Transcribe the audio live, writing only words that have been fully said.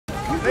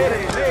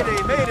Mayday, mayday,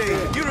 mayday!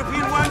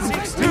 European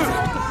 162!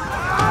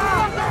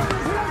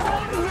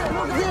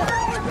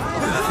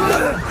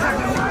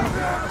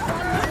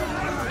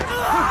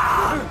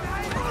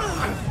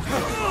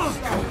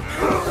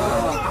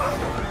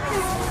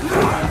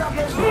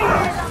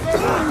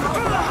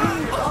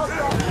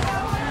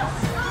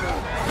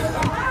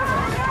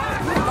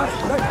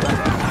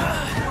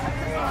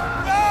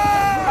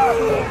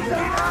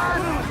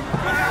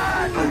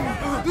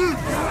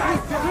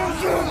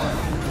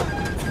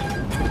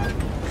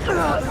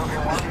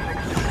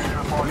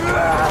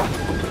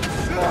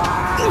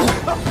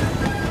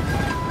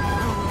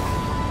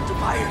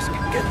 Tobias,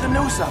 get the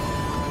nose up.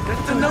 Get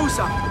the nose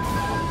up.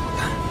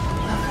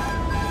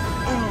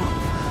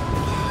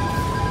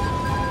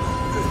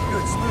 Good,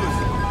 good, smooth.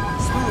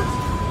 Smooth.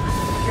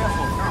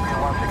 Careful. European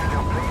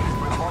 162, please.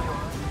 We'll hold you.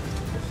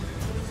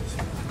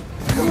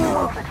 European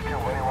 162,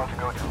 where do you want to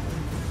go to?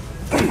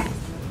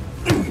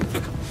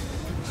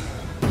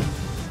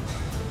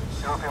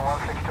 European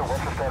 162,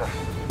 what's the status?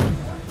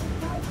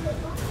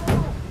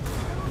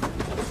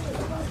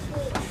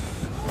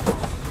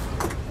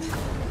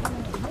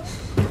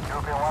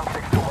 European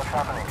 162, what's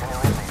happening? Can you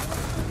read me?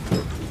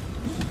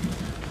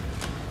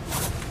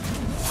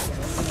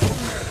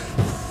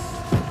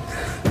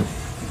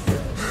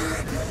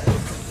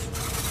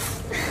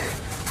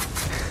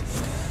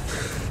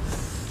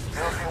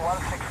 European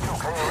 162,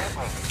 can you read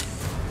me?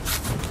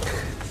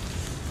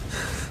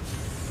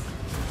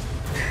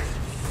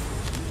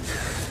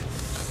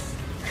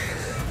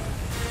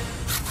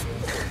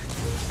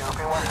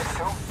 European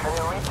 162, can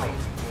you read me?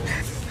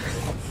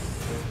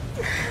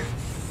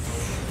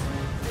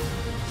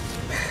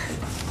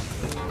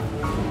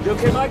 You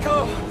okay,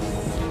 Michael?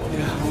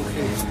 Yeah,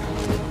 okay.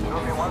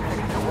 European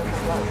 162, what's the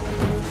status?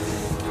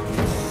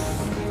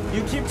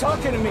 You keep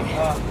talking to me.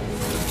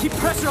 Keep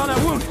pressure on that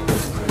wound.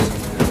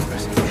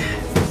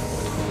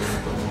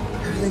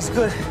 Everything's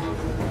good.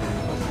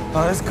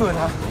 Oh, that's good,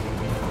 huh?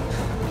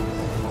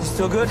 You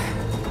still good?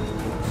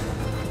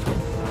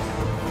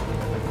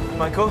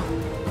 Michael?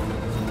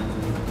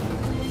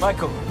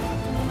 Michael,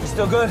 you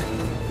still good?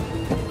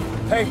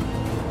 Hey!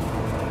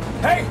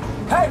 Hey!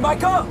 Hey,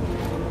 Michael!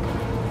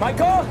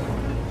 Michael!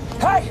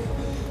 Hey!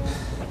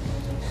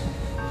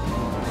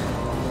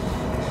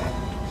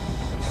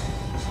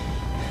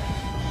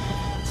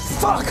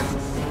 Fuck!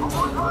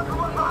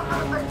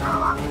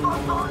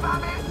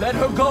 Let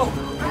her go!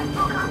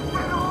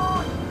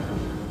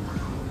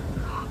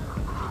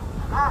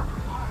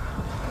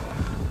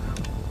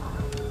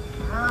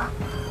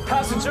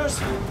 Passengers,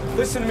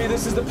 listen to me,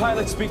 this is the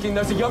pilot speaking.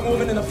 There's a young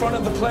woman in the front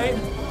of the plane,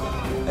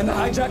 and the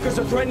hijackers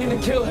are threatening to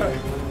kill her.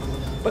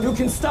 But who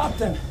can stop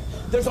them?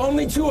 There's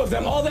only two of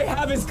them. All they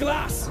have is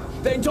glass.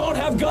 They don't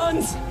have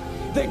guns.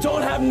 They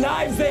don't have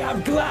knives. They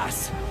have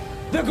glass.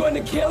 They're going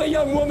to kill a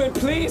young woman,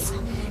 please.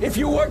 If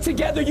you work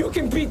together, you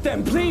can beat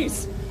them,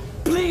 please.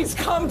 Please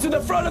come to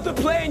the front of the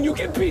plane. You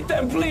can beat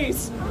them,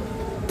 please.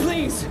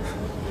 Please.